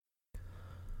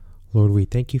Lord, we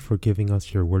thank you for giving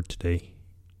us your word today.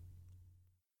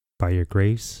 By your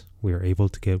grace, we are able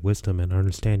to get wisdom and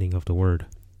understanding of the word.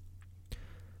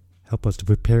 Help us to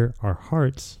prepare our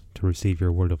hearts to receive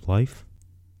your word of life.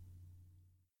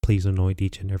 Please anoint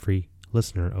each and every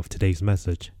listener of today's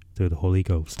message through the Holy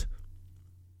Ghost.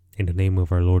 In the name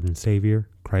of our Lord and Savior,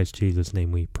 Christ Jesus'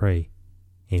 name we pray.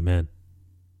 Amen.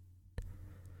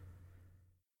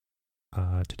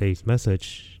 Today's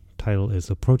message title is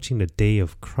Approaching the Day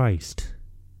of Christ,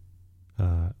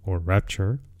 or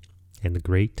Rapture, and the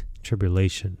Great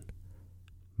Tribulation.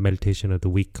 Meditation of the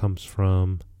week comes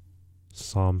from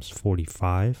Psalms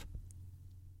 45.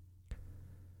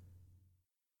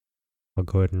 I'll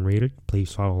go ahead and read it.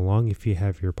 Please follow along if you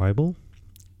have your Bible.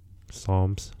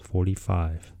 Psalms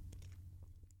 45.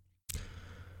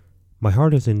 My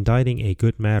heart is inditing a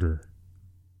good matter.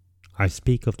 I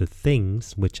speak of the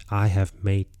things which I have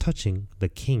made touching the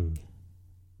king.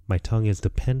 My tongue is the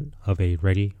pen of a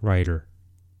ready writer.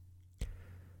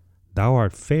 Thou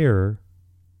art fairer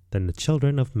than the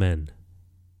children of men.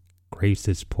 Grace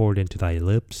is poured into thy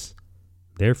lips.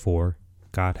 Therefore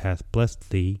God hath blessed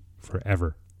thee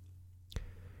forever.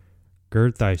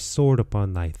 Gird thy sword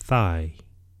upon thy thigh,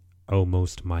 O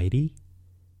most mighty,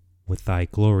 with thy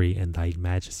glory and thy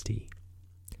majesty.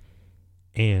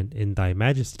 And in thy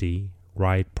majesty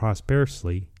ride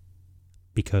prosperously,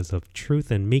 because of truth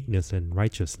and meekness and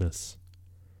righteousness.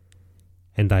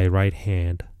 And thy right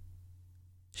hand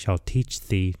shall teach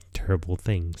thee terrible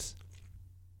things.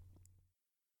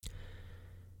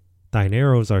 Thine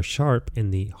arrows are sharp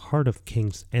in the heart of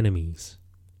kings' enemies,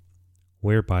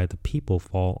 whereby the people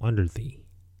fall under thee.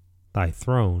 Thy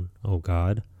throne, O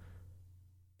God,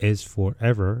 is for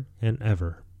ever and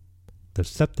ever. The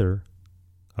scepter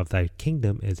of thy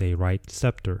kingdom is a right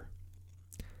scepter.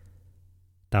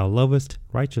 Thou lovest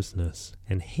righteousness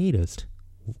and hatest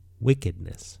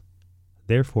wickedness.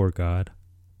 Therefore God,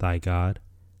 thy God,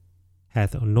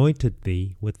 hath anointed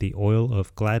thee with the oil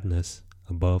of gladness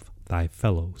above thy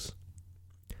fellows.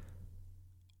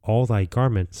 All thy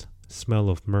garments smell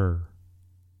of myrrh,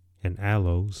 and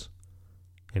aloes,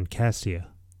 and cassia,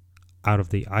 out of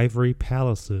the ivory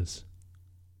palaces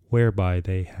whereby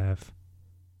they have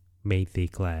made thee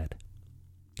glad.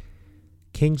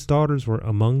 King's daughters were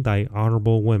among thy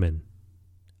honorable women.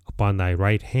 Upon thy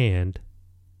right hand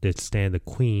did stand the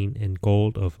queen in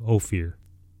gold of Ophir.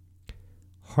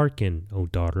 Hearken, O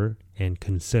daughter, and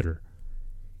consider,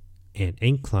 and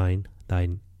incline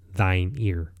thine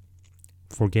ear.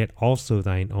 Forget also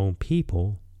thine own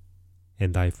people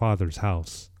and thy father's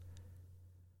house.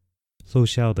 So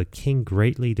shall the king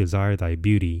greatly desire thy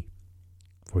beauty,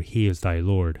 for he is thy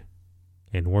Lord,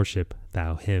 and worship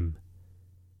thou him.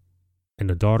 And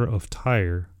the daughter of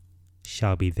Tyre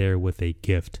shall be there with a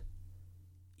gift.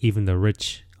 Even the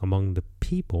rich among the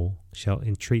people shall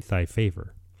entreat thy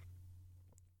favor.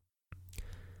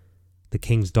 The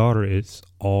king's daughter is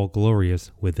all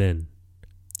glorious within.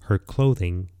 Her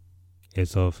clothing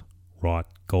is of wrought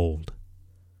gold.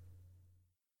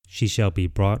 She shall be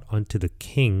brought unto the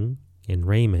king in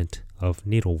raiment of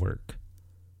needlework.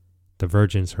 The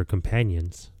virgins her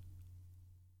companions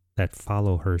that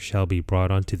follow her shall be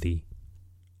brought unto thee.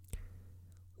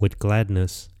 With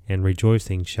gladness and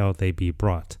rejoicing shall they be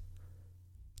brought.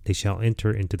 They shall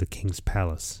enter into the king's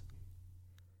palace.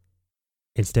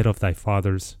 Instead of thy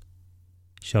fathers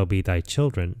shall be thy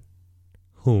children,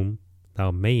 whom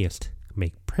thou mayest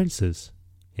make princes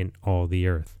in all the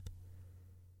earth.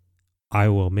 I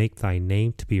will make thy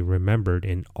name to be remembered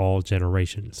in all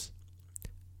generations.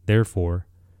 Therefore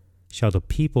shall the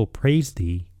people praise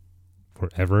thee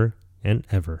forever and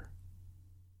ever.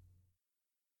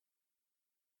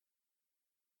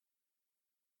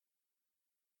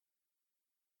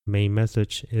 Main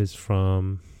message is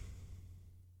from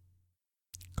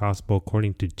Gospel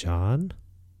according to John,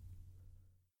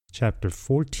 chapter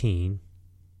 14,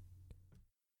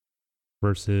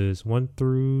 verses 1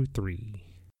 through 3.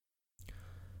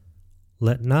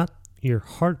 Let not your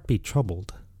heart be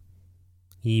troubled.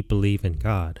 Ye believe in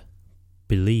God,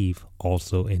 believe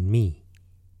also in me.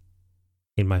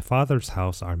 In my Father's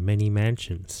house are many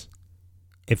mansions.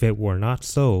 If it were not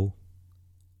so,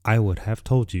 I would have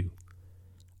told you.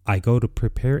 I go to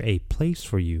prepare a place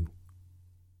for you.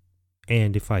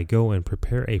 And if I go and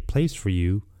prepare a place for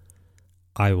you,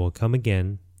 I will come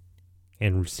again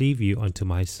and receive you unto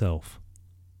myself,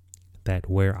 that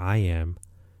where I am,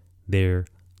 there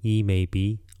ye may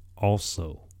be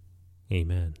also.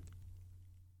 Amen.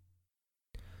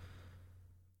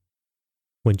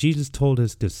 When Jesus told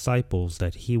his disciples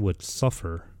that he would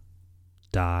suffer,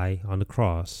 die on the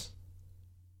cross,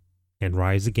 and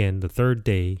rise again the third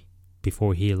day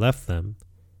before he left them,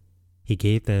 he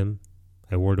gave them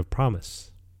a word of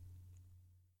promise.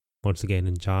 Once again,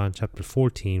 in John chapter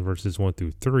 14, verses 1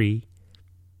 through 3,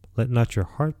 let not your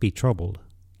heart be troubled.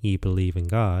 Ye believe in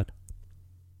God,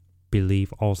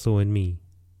 believe also in me.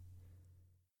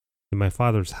 In my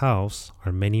Father's house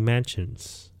are many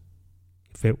mansions.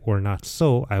 If it were not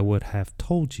so, I would have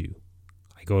told you.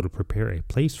 I go to prepare a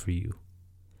place for you.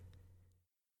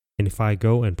 And if I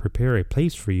go and prepare a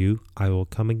place for you, I will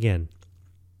come again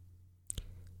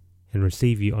and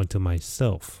receive you unto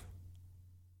myself,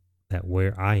 that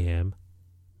where I am,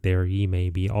 there ye may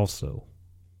be also.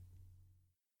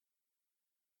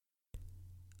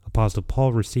 Apostle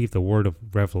Paul received the word of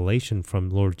revelation from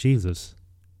Lord Jesus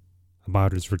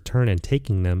about his return and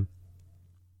taking them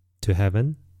to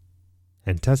heaven,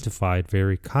 and testified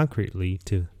very concretely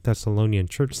to Thessalonian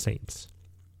church saints.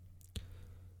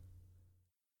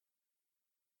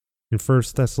 In 1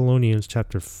 Thessalonians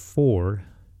chapter 4,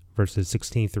 verses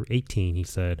 16 through 18, he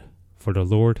said, For the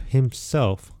Lord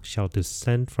himself shall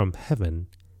descend from heaven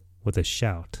with a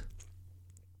shout,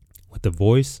 with the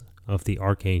voice of the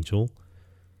archangel,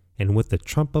 and with the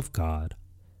trump of God,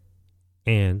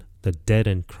 and the dead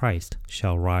in Christ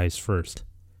shall rise first.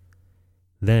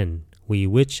 Then we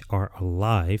which are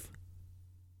alive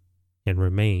and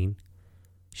remain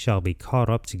shall be caught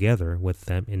up together with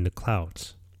them in the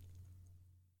clouds,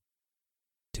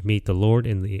 to meet the Lord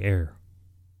in the air,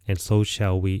 and so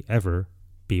shall we ever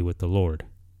be with the Lord.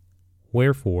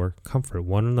 Wherefore comfort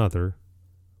one another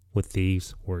with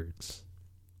these words.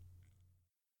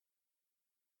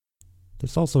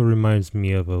 This also reminds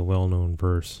me of a well-known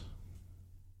verse.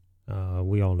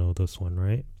 We all know this one,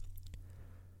 right?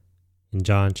 In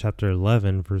John chapter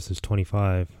 11, verses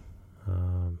 25,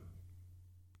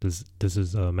 this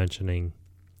is mentioning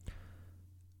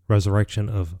resurrection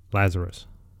of Lazarus.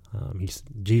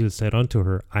 Jesus said unto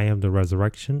her, I am the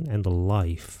resurrection and the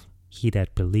life. He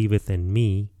that believeth in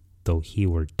me, though he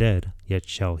were dead, yet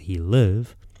shall he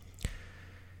live.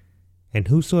 And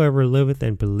whosoever liveth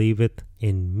and believeth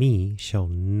in me shall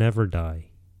never die.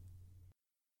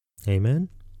 Amen?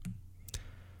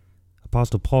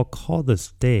 Apostle Paul called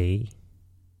this day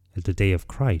as the day of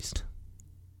Christ.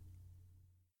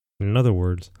 In other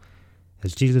words,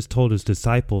 as Jesus told his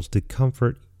disciples to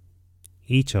comfort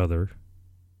each other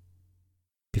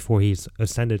before he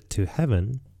ascended to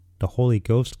heaven, the Holy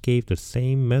Ghost gave the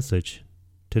same message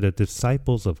to the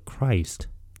disciples of Christ,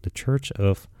 the church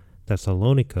of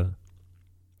Thessalonica,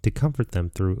 to comfort them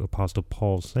through Apostle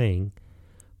Paul saying,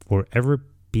 Forever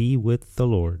be with the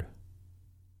Lord.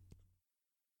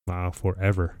 Wow,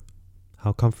 forever.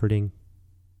 How comforting.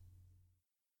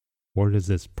 What is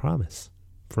this promise?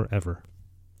 Forever.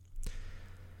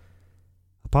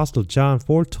 Apostle John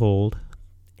foretold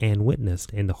and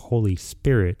witnessed in the Holy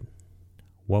Spirit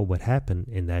what would happen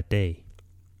in that day.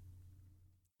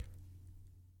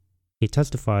 He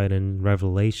testified in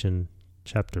Revelation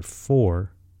chapter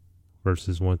 4,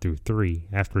 verses 1 through 3,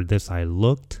 After this I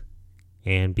looked,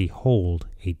 and behold,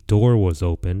 a door was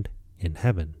opened in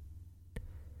heaven.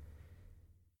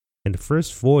 And the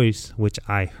first voice which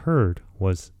I heard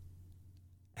was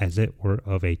as it were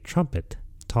of a trumpet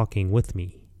talking with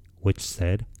me, which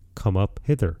said, Come up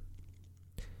hither,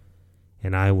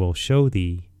 and I will show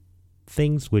thee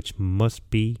things which must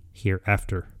be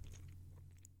hereafter.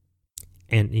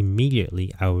 And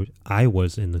immediately I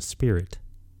was in the Spirit,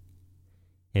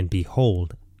 and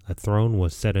behold, a throne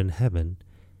was set in heaven,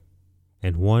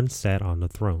 and one sat on the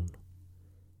throne.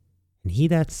 And he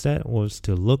that sat was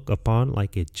to look upon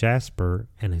like a jasper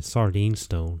and a sardine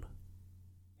stone.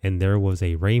 And there was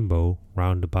a rainbow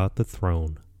round about the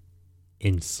throne,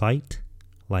 in sight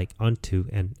like unto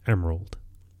an emerald.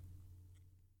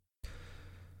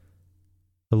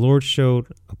 The Lord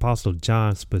showed Apostle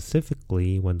John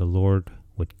specifically when the Lord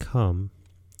would come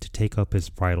to take up his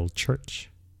bridal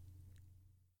church.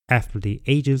 After the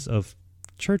ages of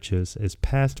churches is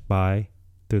passed by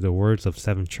through the words of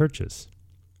 7 churches.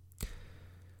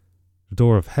 The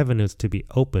door of heaven is to be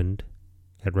opened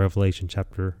at Revelation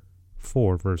chapter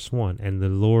 4, verse 1, and the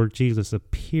Lord Jesus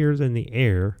appears in the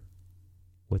air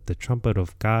with the trumpet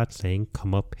of God saying,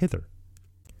 Come up hither.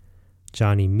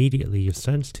 John immediately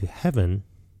ascends to heaven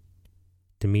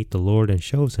to meet the Lord and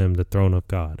shows him the throne of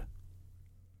God.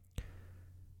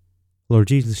 Lord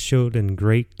Jesus showed in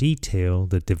great detail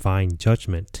the divine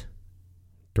judgment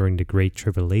during the great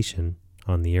tribulation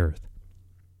on the earth.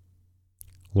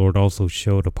 Lord also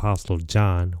showed Apostle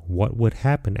John what would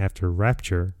happen after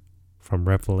rapture from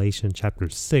Revelation chapter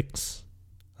 6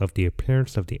 of the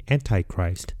appearance of the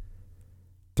Antichrist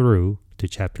through to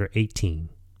chapter 18.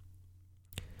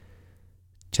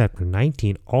 Chapter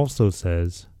 19 also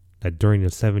says that during the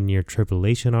 7-year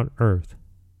tribulation on earth,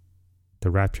 the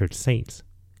raptured saints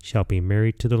shall be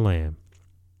married to the Lamb,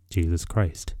 Jesus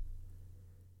Christ.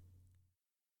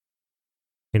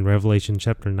 In Revelation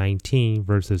chapter 19,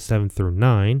 verses 7 through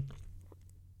 9,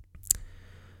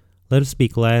 let us be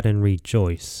glad and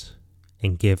rejoice,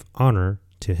 and give honor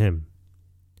to him.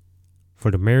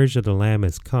 For the marriage of the Lamb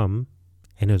is come,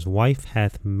 and his wife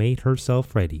hath made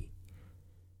herself ready.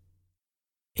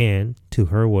 And to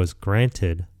her was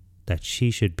granted that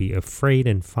she should be arrayed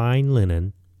in fine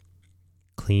linen,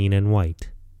 clean and white.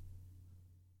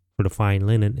 For the fine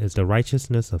linen is the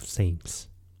righteousness of saints.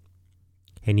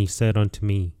 And he said unto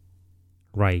me,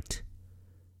 Write,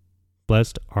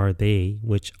 Blessed are they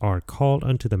which are called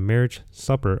unto the marriage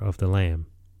supper of the Lamb.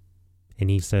 And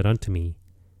he said unto me,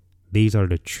 These are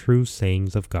the true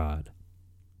sayings of God.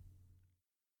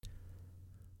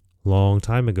 Long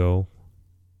time ago,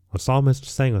 a psalmist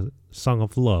sang a song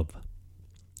of love,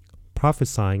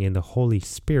 prophesying in the Holy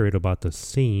Spirit about the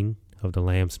scene of the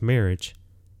Lamb's marriage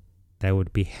that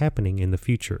would be happening in the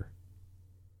future,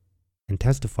 and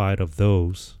testified of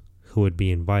those who would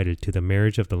be invited to the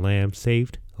marriage of the Lamb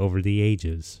saved over the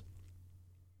ages.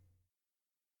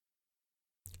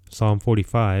 Psalm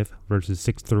 45, verses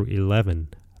 6 through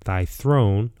 11. Thy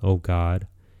throne, O God,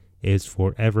 is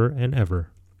forever and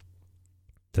ever.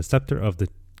 The scepter of the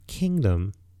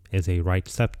kingdom is a right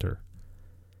scepter.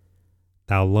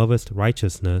 Thou lovest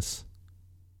righteousness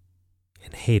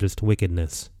and hatest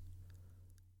wickedness.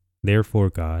 Therefore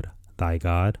God, thy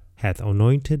God, hath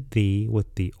anointed thee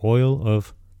with the oil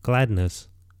of gladness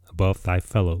above thy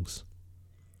fellows.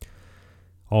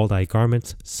 All thy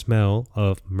garments smell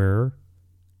of myrrh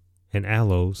and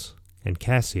aloes and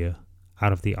cassia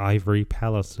out of the ivory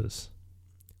palaces,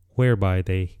 whereby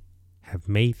they have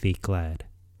made thee glad.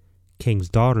 King's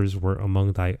daughters were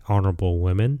among thy honorable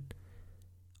women.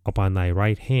 Upon thy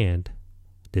right hand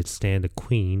did stand the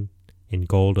queen in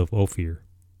gold of Ophir.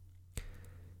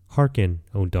 Hearken,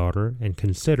 O daughter, and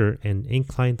consider, and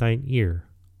incline thine ear.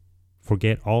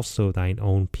 Forget also thine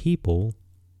own people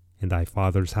and thy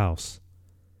father's house.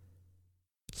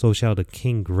 So shall the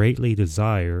king greatly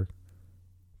desire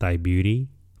thy beauty,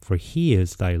 for he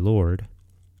is thy Lord,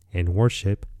 and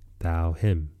worship thou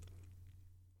him.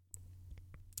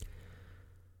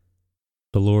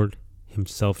 The Lord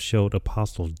himself showed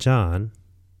Apostle John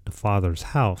the Father's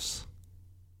house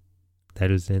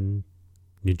that is in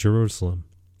New Jerusalem,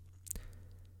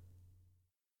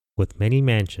 with many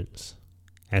mansions,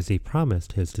 as he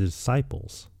promised his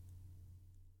disciples.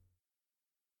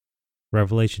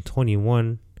 Revelation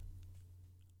 21,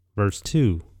 verse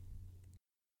 2.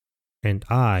 And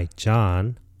I,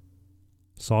 John,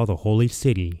 saw the holy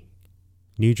city,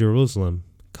 New Jerusalem,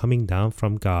 coming down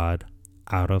from God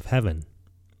out of heaven,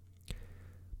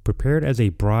 prepared as a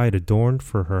bride adorned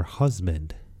for her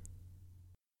husband.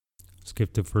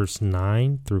 Skip to verse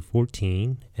 9 through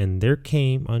 14. And there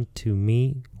came unto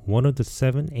me one of the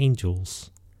 7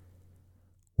 angels,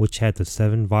 which had the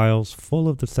 7 vials full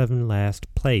of the 7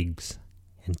 last plagues,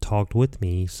 and talked with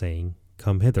me, saying,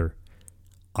 Come hither,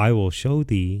 I will show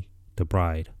thee the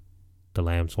bride, the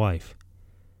Lamb's wife.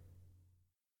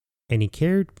 And he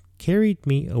carried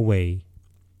me away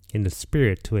in the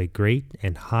spirit to a great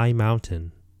and high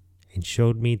mountain, and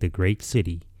showed me the great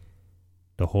city,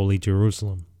 the holy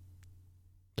Jerusalem,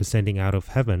 descending out of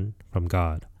heaven from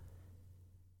God,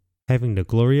 having the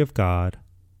glory of God,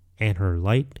 and her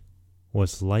light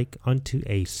was like unto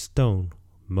a stone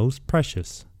most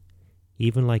precious,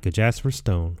 even like a jasper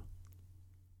stone,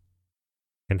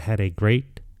 and had a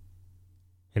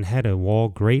wall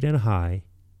great and high,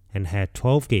 and had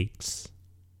 12 gates,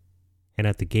 and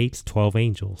at the gates 12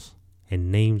 angels, and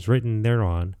names written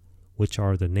thereon, which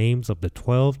are the names of the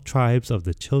 12 tribes of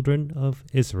the children of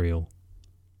Israel.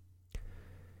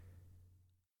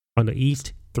 On the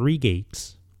east 3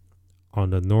 gates, on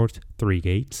the north 3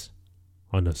 gates,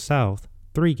 on the south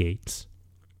 3 gates,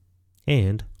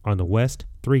 and on the west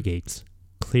 3 gates,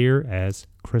 clear as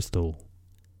crystal.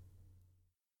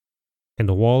 And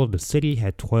the wall of the city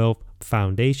had 12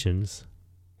 foundations,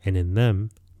 and in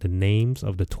them the names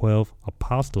of the 12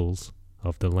 apostles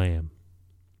of the Lamb.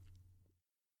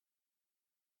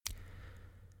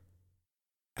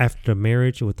 After the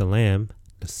marriage with the Lamb,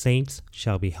 the saints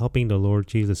shall be helping the Lord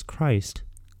Jesus Christ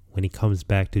when he comes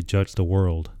back to judge the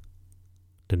world,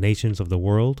 the nations of the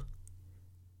world,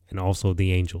 and also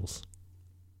the angels.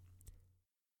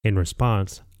 In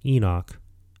response, Enoch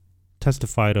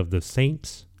testified of the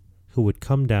saints who would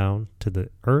come down to the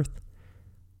earth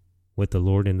with the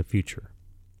Lord in the future.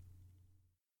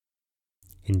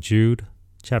 In Jude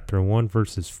chapter 1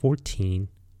 verses 14,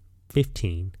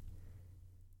 15,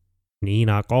 And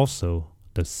Enoch also,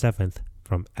 the seventh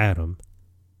from Adam,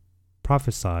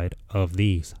 prophesied of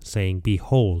these, saying,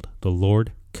 Behold, the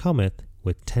Lord cometh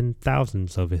with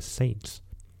 10,000s of his saints,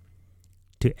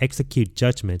 to execute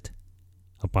judgment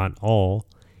upon all,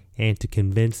 and to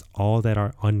convince all that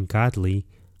are ungodly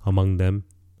among them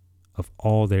of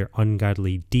all their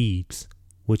ungodly deeds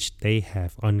which they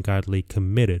have ungodly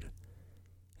committed,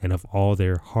 and of all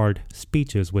their hard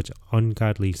speeches which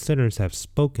ungodly sinners have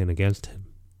spoken against him.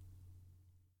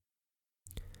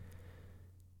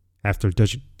 After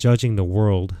judging the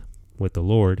world with the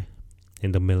Lord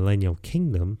in the millennial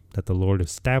kingdom that the Lord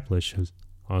establishes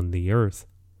on the earth,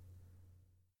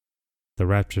 the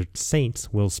raptured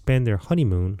saints will spend their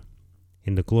honeymoon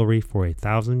in the glory for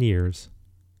 1,000 years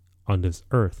on this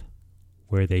earth,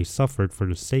 where they suffered for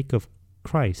the sake of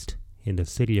Christ in the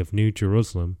city of New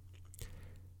Jerusalem,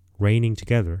 reigning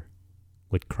together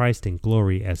with Christ in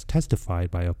glory as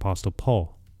testified by Apostle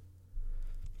Paul.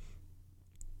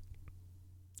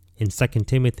 In 2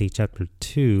 Timothy chapter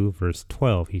 2, verse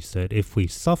 12, he said, If we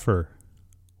suffer,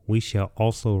 we shall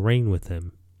also reign with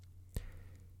him.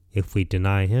 If we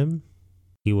deny him,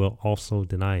 he will also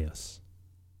deny us.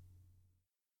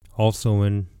 Also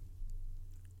in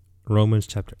Romans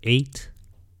chapter 8,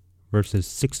 verses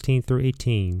 16 through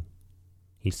 18,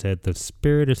 he said, The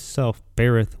Spirit itself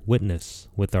beareth witness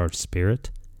with our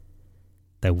spirit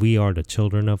that we are the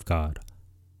children of God.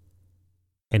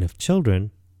 And if children,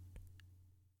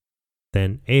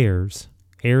 then heirs,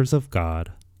 heirs of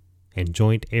God, and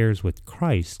joint heirs with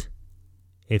Christ,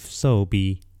 if so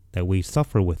be that we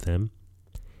suffer with him,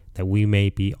 that we may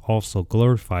be also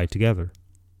glorified together.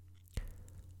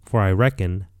 For I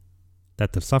reckon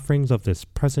that the sufferings of this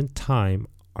present time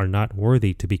are not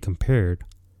worthy to be compared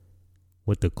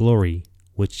with the glory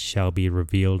which shall be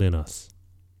revealed in us.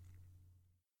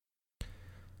 I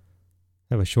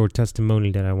have a short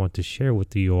testimony that I want to share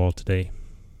with you all today.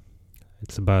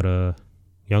 It's about a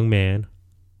young man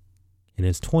in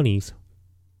his 20s,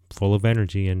 full of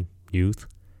energy and youth,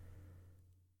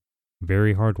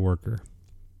 very hard worker.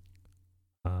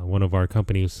 One of our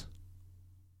company's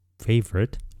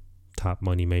favorite top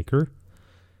money maker,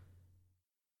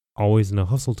 always in a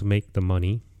hustle to make the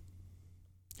money.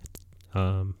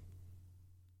 The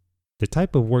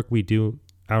type of work we do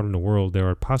out in the world, there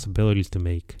are possibilities to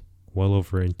make well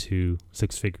over into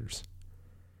 6 figures.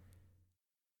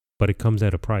 But it comes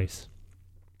at a price.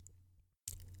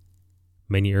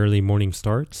 Many early morning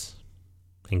starts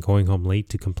and going home late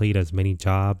to complete as many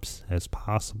jobs as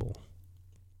possible.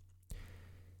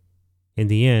 In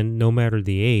the end, no matter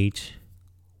the age,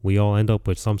 we all end up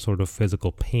with some sort of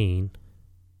physical pain.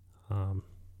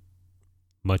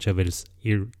 Much of it is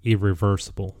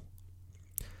irreversible.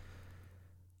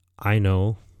 I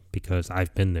know because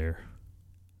I've been there.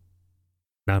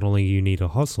 Not only you need a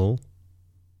hustle,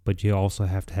 but you also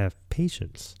have to have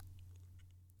patience.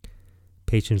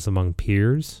 Patience among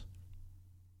peers,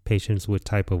 patience with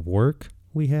type of work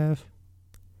we have,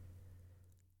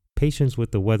 patience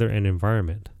with the weather and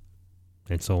environment,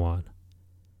 and so on.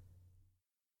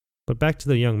 But back to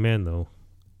the young man though.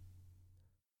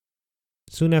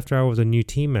 Soon after I was a new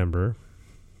team member,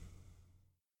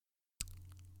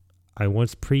 I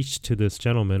once preached to this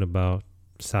gentleman about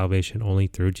salvation only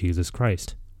through Jesus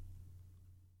Christ.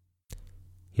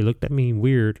 He looked at me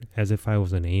weird as if I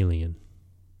was an alien.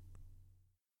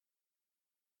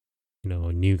 You know,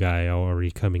 a new guy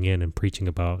already coming in and preaching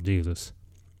about Jesus.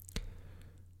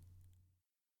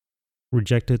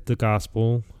 Rejected the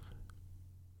gospel.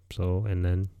 And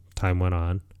then time went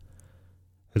on.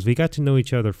 As we got to know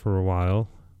each other for a while,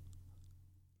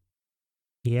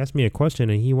 he asked me a question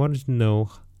and he wanted to know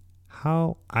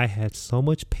how I had so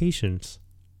much patience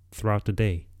throughout the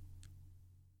day.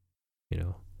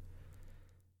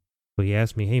 So he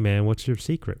asked me, hey man, what's your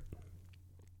secret?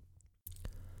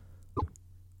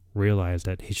 Realized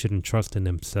that he shouldn't trust in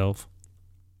himself,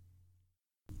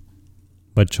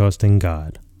 but trust in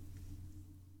God.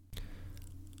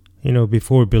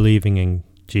 Before believing in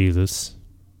Jesus,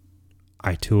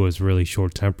 I too was really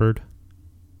short-tempered.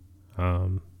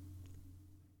 Had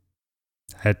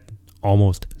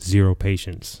almost zero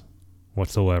patience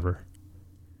whatsoever.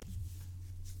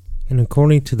 And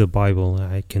according to the Bible,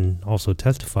 I can also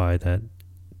testify that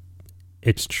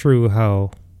it's true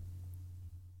how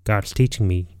God's teaching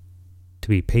me to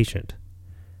be patient.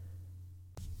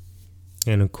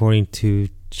 And according to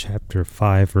chapter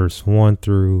 5, verse 1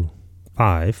 through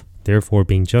 5, therefore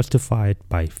being justified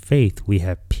by faith, we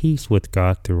have peace with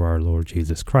God through our Lord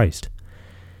Jesus Christ,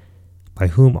 by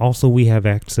whom also we have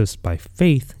access by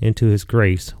faith into his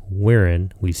grace,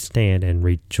 wherein we stand and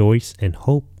rejoice in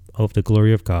hope of the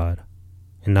glory of God.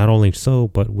 And not only so,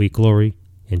 but we glory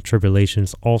in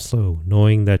tribulations also,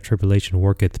 knowing that tribulation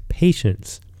worketh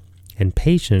patience, and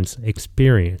patience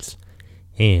experience,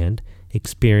 and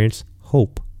experience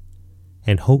hope.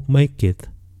 And hope maketh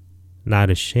not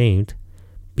ashamed,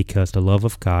 because the love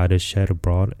of God is shed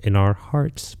abroad in our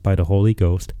hearts by the Holy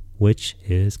Ghost, which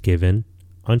is given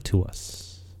unto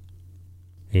us.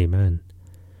 Amen.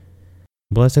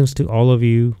 Blessings to all of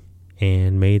you,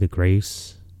 and may the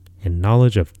grace and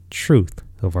knowledge of truth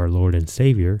of our Lord and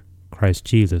Savior, Christ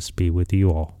Jesus, be with you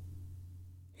all.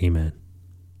 Amen.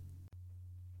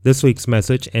 This week's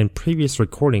message and previous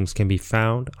recordings can be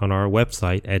found on our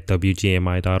website at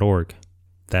wgmi.org.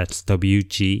 That's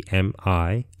wgmi.org.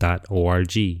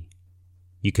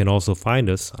 You can also find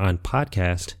us on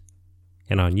podcast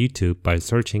and on YouTube by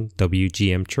searching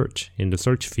WGM Church in the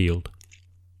search field.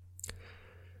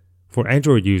 For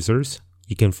Android users,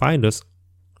 you can find us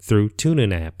through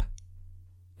TuneIn app.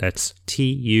 That's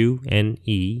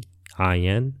TUNEIN,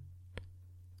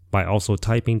 by also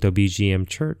typing WGM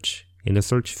Church in the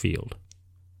search field.